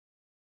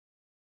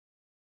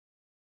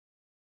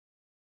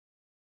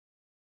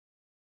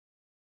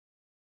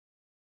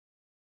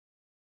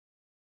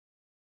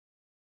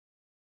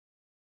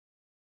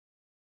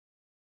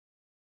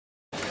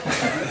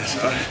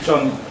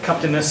John,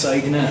 captain this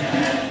side in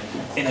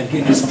a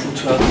Guinness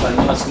PRO12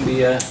 final, that's going to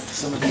be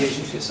some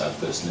occasion for yourself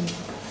personally?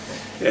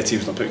 Yeah,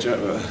 team's not picture it,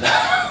 but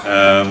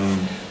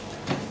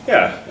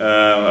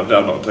I've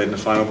not played in the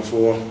final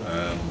before.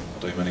 I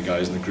don't think many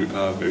guys in the group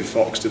have. Maybe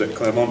Fox did at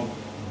Claremont.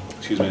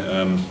 Excuse me.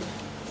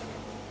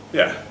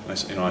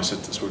 I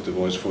spoke to the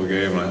boys before the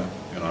game,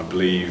 and I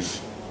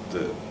believe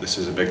that this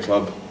is a big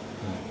club.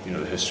 You know,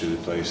 the history of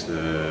the place,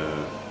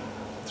 the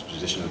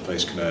position of the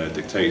place kind of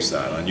dictates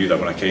that, and I knew that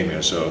when I came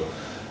here. So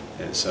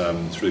it's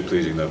really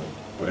pleasing that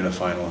we're in a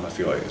final. I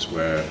feel like it's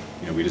where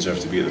we deserve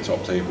to be at the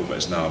top table, but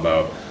it's now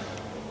about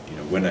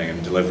winning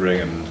and delivering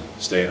and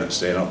staying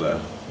up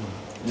there.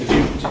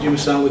 Did you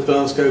miss out with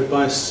Glasgow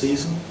by a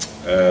season?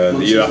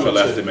 The year after I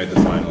left, they made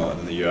the final,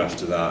 and the year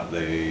after that,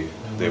 they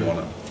won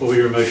it. What were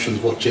your emotions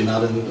watching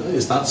that, and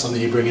is that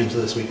something you bring into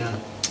this weekend?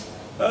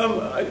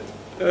 I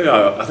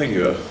think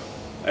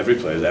every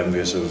player is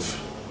envious of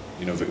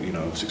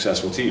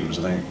successful teams.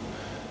 I think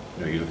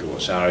you look at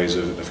what Saris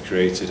have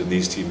created, and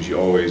these teams,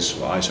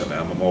 I certainly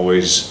am. I'm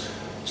always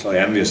slightly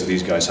envious of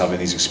these guys having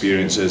these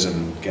experiences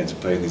and getting to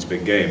play in these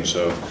big games.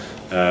 So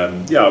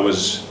I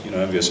was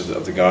envious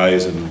of the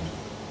guys,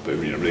 but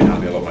really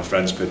happy. A lot of my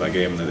friends played that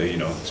game, and they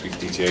speak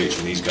to DTH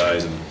and these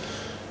guys, and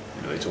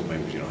they told me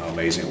how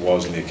amazing it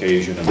was on the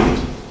occasion, and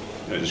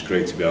it was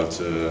great to be able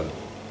to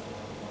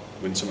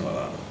win something like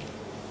that.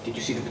 Did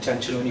you see the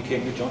potential when you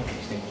came here, John? Do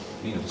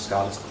you think the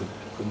Scarlets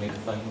could make the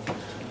final?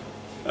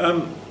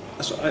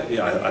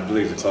 I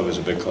believe the club is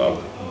a big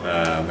club. We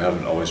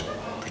haven't always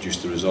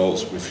produced the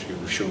results.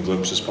 We've shown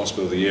glimpses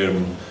possibly of the year,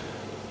 and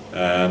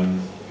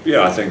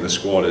I think the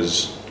squad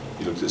is.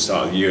 You looked at the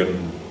start of the year,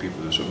 and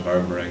people were sort of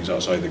murmurings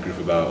outside the group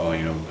about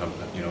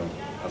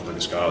have a look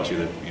at Scarlets.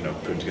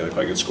 Putting together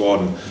quite a good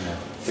squad, and I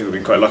think we've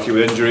been quite lucky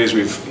with injuries.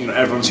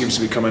 Everyone seems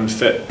to be coming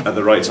fit at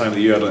the right time of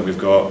the year. I don't think we've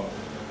got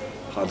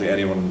hardly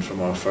anyone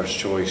from our first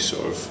choice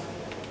sort of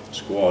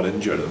squad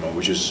injured at the moment,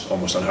 which is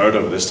almost unheard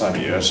of at this time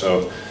of year.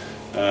 So,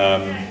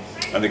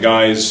 and the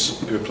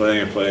guys who are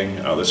playing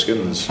out of their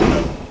skins.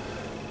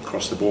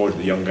 Across the board,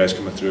 the young guys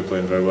coming through are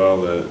playing very well.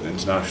 The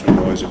international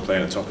boys are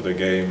playing at the top of their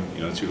game.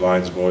 The two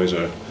Lions boys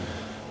are,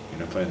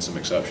 playing some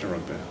exceptional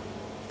rugby.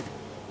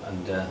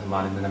 And the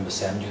man in the number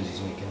 7 jersey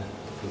is making a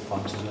few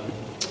points as well.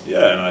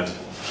 Yeah, and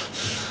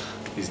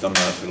he's done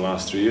that for the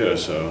last 3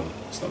 years, so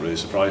it's not really a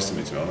surprise to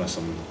me, to be honest.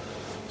 I'm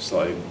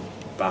slightly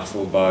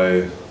baffled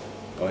by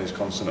his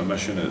constant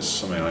omission. It's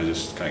something I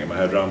just can't get my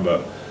head around.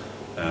 But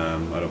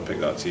I don't pick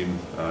that team.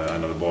 I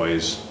know the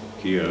boys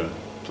here.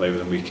 Play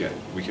with him week in,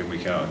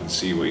 week out, and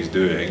see what he's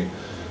doing.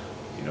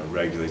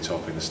 Regularly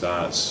topping the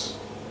stats,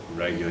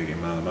 regularly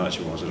getting man of the match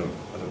awards. I don't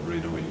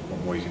really know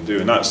what more you can do,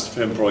 and that's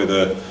for him probably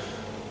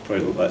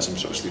lets him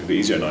sort of sleep a bit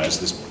easier now.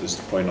 There's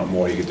probably not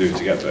more he could do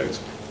to get out.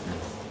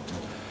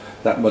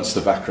 That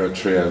Munster back row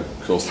trio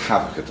caused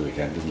havoc at the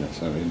weekend, didn't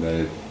it? I mean,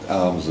 the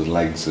arms and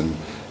legs and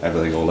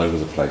everything all over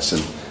the place,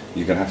 and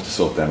you're going to have to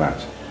sort them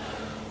out.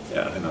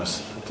 Yeah, I think that's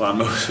the plan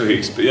most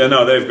weeks. But yeah,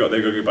 no, they've got a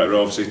good back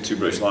row. Obviously, 2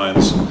 British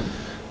Lions.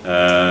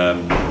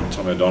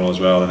 Tommy O'Donnell as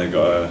well, and they've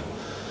got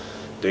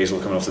Daisel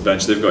coming off the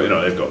bench. They've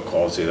got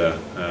quality there.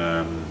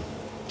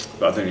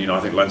 But I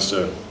think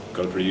Leinster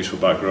got a pretty useful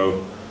back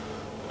row.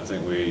 I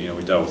think we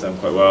dealt with them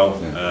quite well.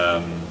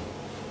 Yeah.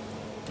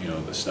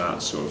 The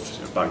stats sort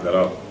of back that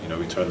up.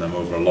 We turned them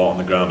over a lot on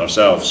the ground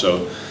ourselves.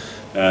 So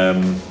I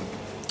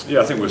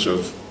think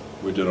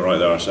we're doing all right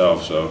there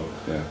ourselves. So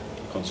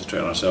concentrate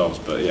on ourselves.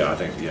 But I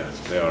think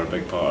they are a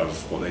big part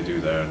of what they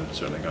do there, and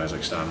certainly guys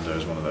like Stander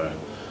is one of their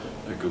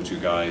go-to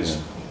guys.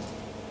 Yeah.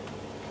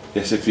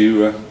 Yes, if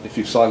you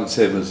silence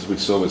him, as we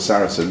saw with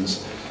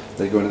Saracens,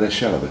 they go into their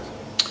shell a bit.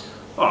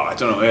 Oh, I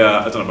don't know. Yeah,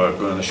 I don't know about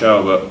going in the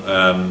shell, but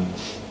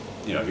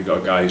if you've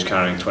got a guy who's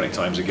carrying 20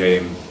 times a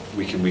game,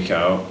 week in, week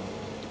out,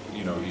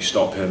 you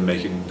stop him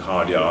making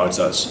hard yards.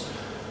 That's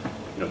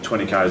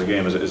 20 carries a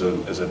game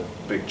is a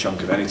big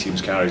chunk of any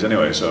team's carries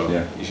anyway. So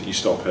you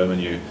stop him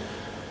and you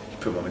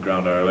put him on the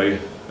ground early.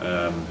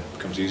 It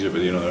becomes easier, but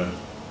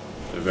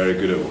they're very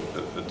good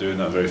at doing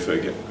that. Very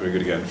good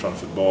at getting in front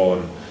of the ball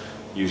and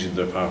using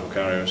their powerful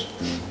carriers.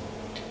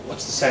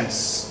 What's the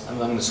sense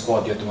among the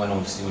squad you had to win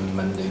obviously on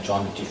Monday,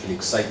 John? Do you feel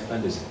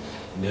excitement? Is it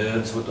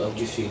nerves? How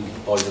do you feel the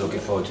boys are looking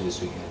forward to this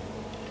weekend?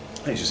 I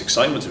think it's just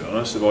excitement, to be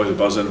honest. The boys are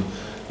buzzing.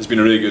 There's been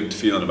a really good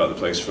feeling about the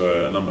place for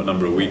a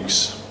number of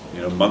weeks,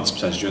 months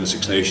potentially during the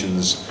Six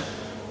Nations.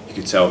 You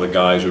could tell the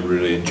guys were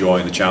really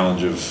enjoying the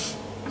challenge of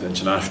the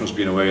internationals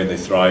being away, and they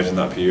thrived in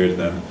that period. And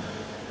then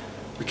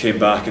we came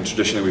back, and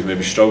traditionally we've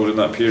maybe struggled in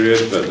that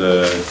period, but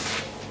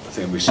I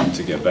think we seem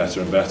to get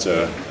better and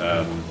better.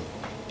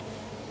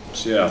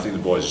 I think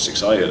the boys are just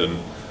excited, and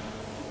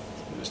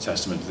it's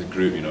testament to the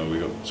group. We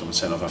got someone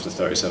sent off after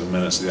 37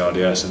 minutes of the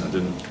RDS, and it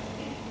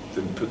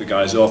didn't put the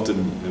guys off. There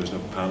was no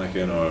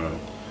panicking or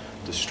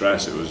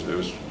distress. It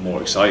was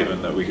more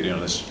excitement that we could.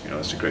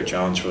 It's a great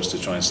challenge for us to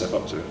try and step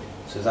up to.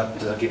 So does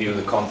that give you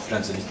the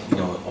confidence that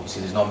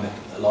obviously there's not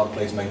a lot of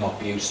players might not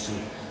be used to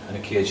an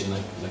occasion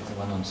like the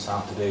one on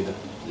Saturday, that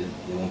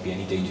there won't be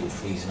any danger of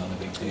freezing on a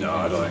big day? No,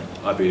 I don't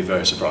think. I'd be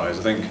very surprised.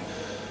 I think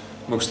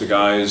most of the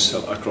guys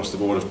across the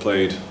board have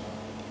played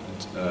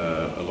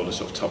a lot of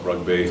sort of top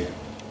rugby.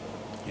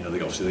 You know,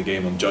 obviously the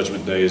game on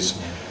Judgment Day is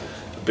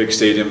a big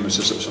stadium,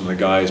 so some of the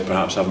guys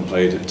perhaps haven't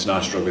played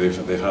international rugby.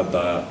 They've had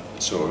that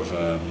sort of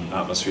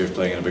atmosphere of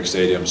playing in a big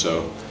stadium.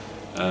 So,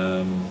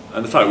 and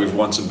the fact we've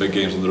won some big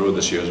games on the road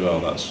this year as well,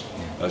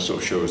 that sort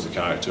of shows the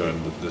character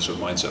and the sort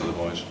of mindset of the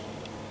boys.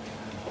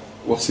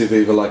 What's the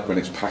Aviva like when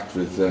it's packed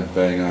with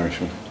baying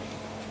Irishmen?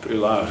 Pretty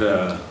loud,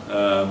 yeah.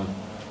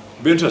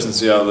 It'll be interesting to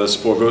see how the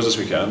support goes this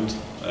weekend.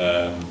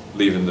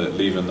 Leaving the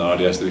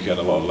RDS the weekend,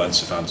 a lot of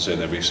Leinster fans saying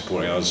they'll be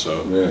supporting us.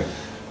 So Yeah.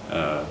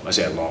 I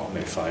say a lot,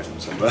 maybe 5 of them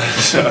somewhere.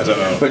 So I don't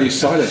know. But you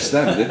silenced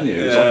them, didn't you?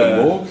 It was like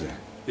a morgue.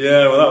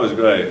 Yeah, well, that was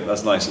great.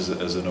 That's nice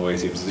as an away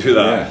team to do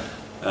that.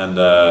 Yeah. And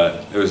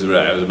it was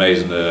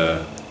amazing.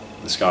 The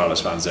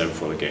Scarlets fans there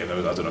before the game. There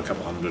was, I don't know, a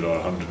couple hundred or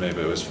 100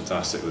 maybe. It was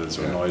fantastic the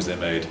sort of noise they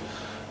made.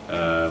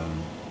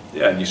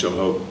 Yeah, and you sort of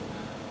hope.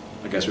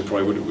 I guess we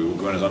would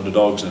go in as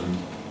underdogs, and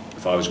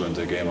if I was going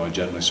to a game, I would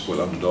generally support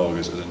the underdog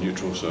as a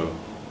neutral. So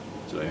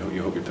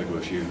you hope you pick up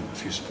a few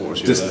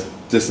supporters here there.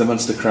 Does the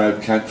Munster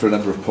crowd count for a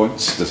number of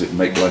points? Does it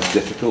make life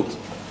difficult?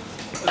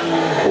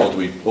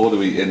 Or do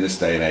we, in this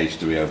day and age,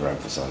 do we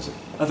overemphasise it?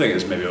 I think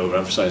it's maybe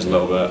overemphasised a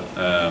little bit.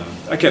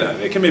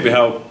 It can maybe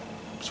help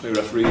sway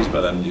referees,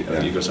 but then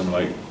you got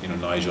someone like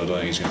Nigel. I don't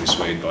think he's going to be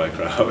swayed by a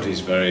crowd. He's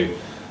a very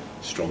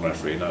strong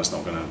referee, and that's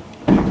not going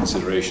to be a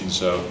consideration.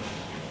 So,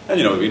 and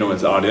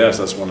with the RDS,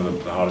 that's one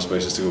of the hardest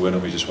places to go in,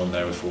 and we just won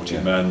there with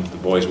 14 men. The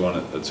boys won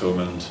at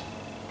Thomond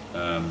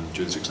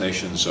during the Six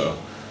Nations. So,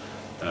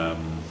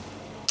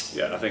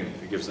 yeah, I think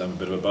it gives them a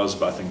bit of a buzz,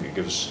 but I think it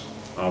gives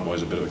our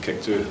boys a bit of a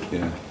kick too.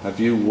 Yeah. Have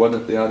you won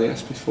at the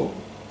RDS before?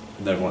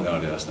 Never won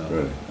at the RDS, no.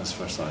 Really? That's the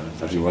first time.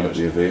 Have you won at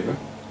the Aviva?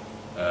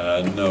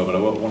 No, but I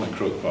won at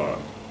Croke Park,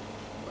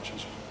 which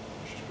was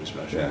pretty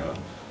special. Yeah.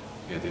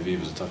 Yeah, the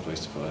Aviva's a tough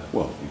place to play.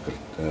 Well, you've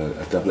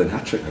got a Dublin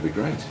hat-trick, that'd be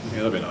great.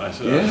 Yeah, that'd be nice.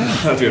 Yeah.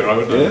 That'd be alright,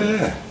 wouldn't it?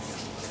 Yeah.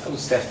 How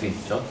was Steph been,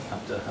 John,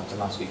 after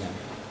last weekend?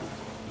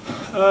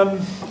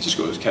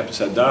 Just kept his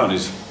head down.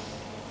 He's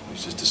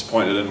just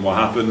disappointed in what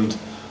happened.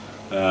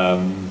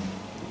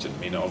 He didn't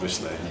mean it,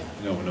 obviously.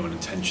 No one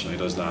intentionally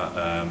does that.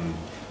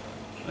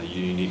 A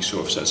unique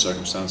sort of set of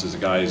circumstances. The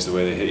guys, the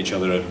way they hit each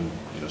other, and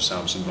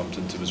Samson bumped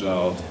into him as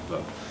well.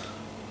 But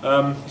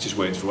he's just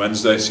waiting for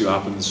Wednesday, see what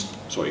happens.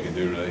 That's what you can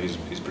do, really.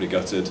 He's pretty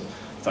gutted.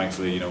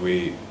 Thankfully,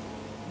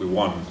 we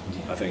won.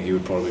 I think he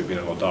would probably have been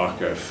a lot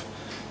darker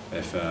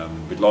if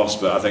we'd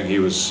lost. But I think he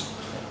was.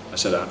 I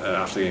said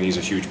after the game, he's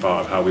a huge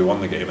part of how we won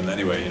the game. And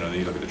anyway,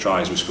 you look at the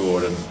tries we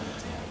scored, and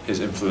his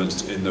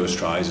influence in those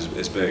tries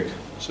is big.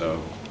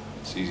 So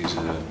it's easy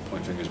to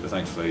point fingers, but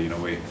thankfully,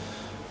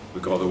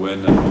 we got the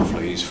win, and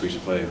hopefully he's free to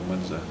play on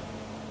Wednesday.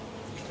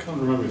 I can't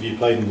remember if you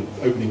played in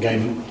the opening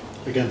game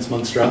against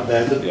Munster out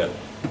there, but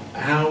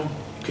how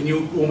can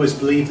you almost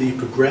believe that you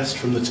progressed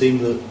from the team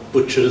that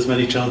butchered as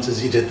many chances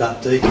as you did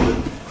that day to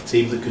the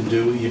team that can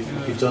do what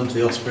you've done to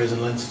the Ospreys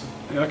and Leinster?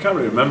 Yeah, I can't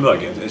really remember that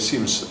game.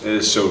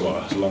 It's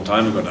a long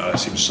time ago now. It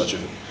seems such a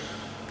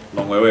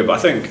long way away. But I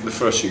think the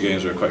first few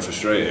games were quite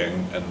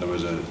frustrating, and there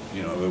was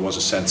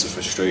a sense of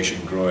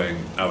frustration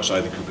growing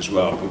outside the group as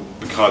well. But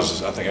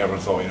because I think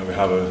everyone thought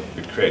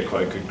we'd create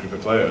quite a good group of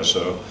players.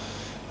 So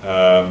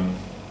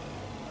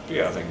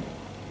yeah, I think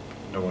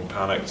no one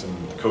panicked,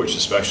 and the coaches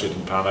especially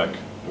didn't panic.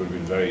 It would have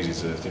been very easy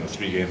to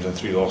 3 games and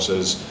 3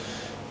 losses,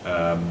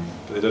 but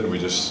they didn't. We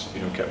just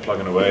kept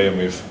plugging away, and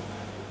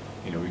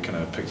we kind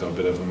of picked up a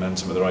bit of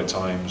momentum at the right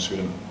times. We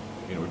didn't,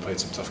 we played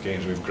some tough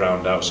games. We've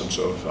ground out some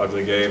sort of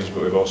ugly games,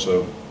 but we've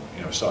also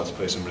started to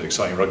play some really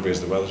exciting rugby as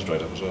the weather's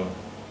dried up as well.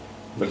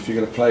 But if you're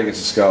going to play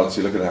against the Scarlets,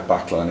 you look at that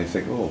back line and you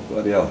think, oh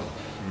bloody hell,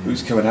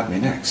 who's coming at me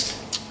next?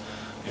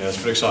 Yeah, it's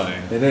pretty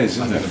exciting. It is,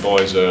 isn't it? I think the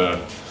boys are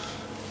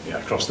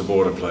across the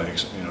board are playing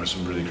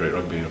some really great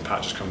rugby.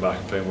 Pat just come back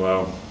and playing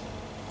well,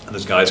 and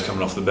there's guys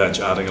coming off the bench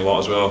adding a lot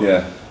as well.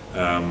 Yeah.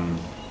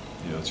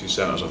 2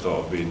 centres I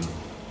thought have been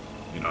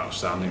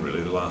outstanding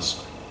really the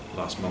last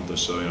month or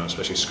so.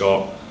 Especially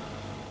Scott.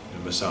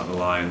 Missed out on the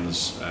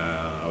Lions.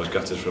 I was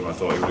gutted for him. I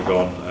thought he would have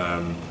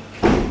gone.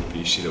 But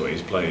you see the way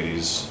he's played.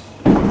 He's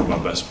one of our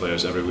best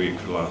players every week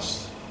for the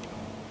last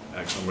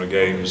X number of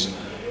games.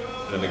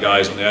 And then the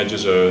guys on the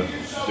edges are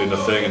doing the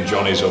thing. And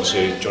Johnny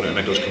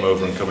McNichol's come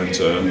over and come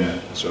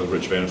into sort of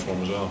rich vein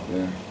form as well.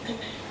 Yeah.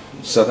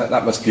 So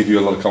that must give you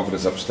a lot of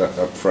confidence up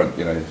front.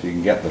 If you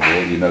can get the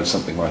ball,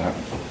 something might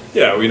happen.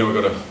 Yeah, we've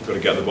got to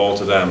get the ball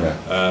to them.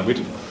 Yeah. We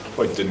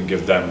probably didn't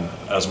give them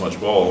as much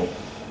ball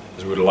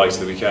as we would have liked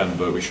the weekend,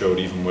 but we showed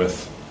even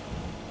with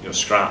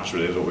scraps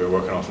really what we were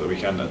working off at the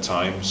weekend at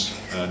times.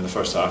 And in the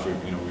first half, we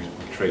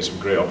create some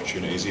great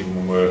opportunities, even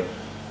when we're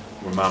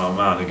man on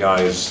man. The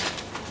guys,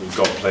 we've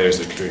got players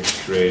that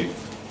create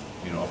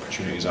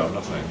opportunities out of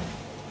nothing.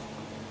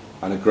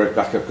 And a great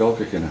backup goal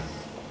kicker now.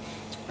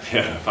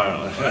 Yeah,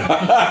 apparently.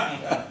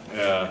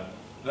 Yeah.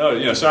 No,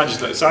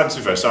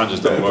 Sanjay's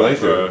done work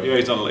for. Yeah,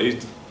 you probably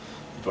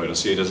don't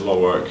see he does a lot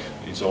of work.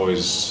 He's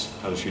always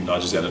had a few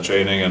nudges at the end of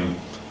training, and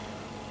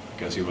I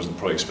guess he wasn't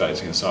probably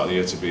expecting at the start of the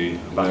year to be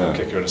a backup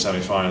kicker in a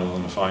semi-final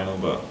and a final,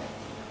 but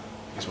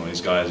he's one of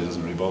these guys. It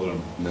doesn't really bother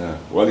him. No.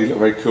 Well, he looked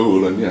very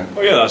cool, and yeah.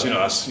 Oh yeah, that's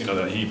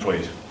that he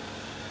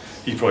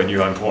probably knew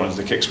how important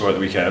the kicks were at the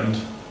weekend.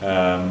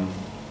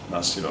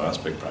 That's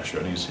big pressure,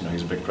 and he's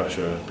a big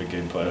pressure, big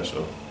game player.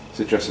 So it's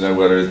interesting to know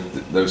whether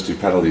those 2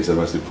 penalties are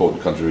the most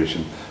important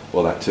contribution,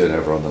 or that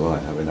turnover on the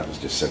line. I mean, that was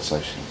just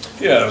sensational.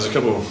 Yeah, there was a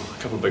couple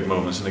of big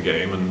moments in the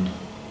game, and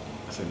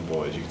I think the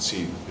boys, you could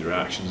see the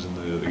reactions and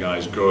the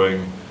guys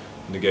growing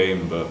in the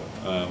game. But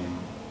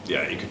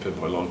yeah, you could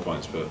pinpoint a lot of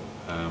points, but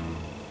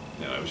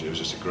it was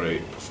just a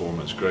great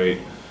performance, great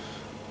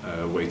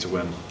way to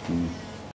win.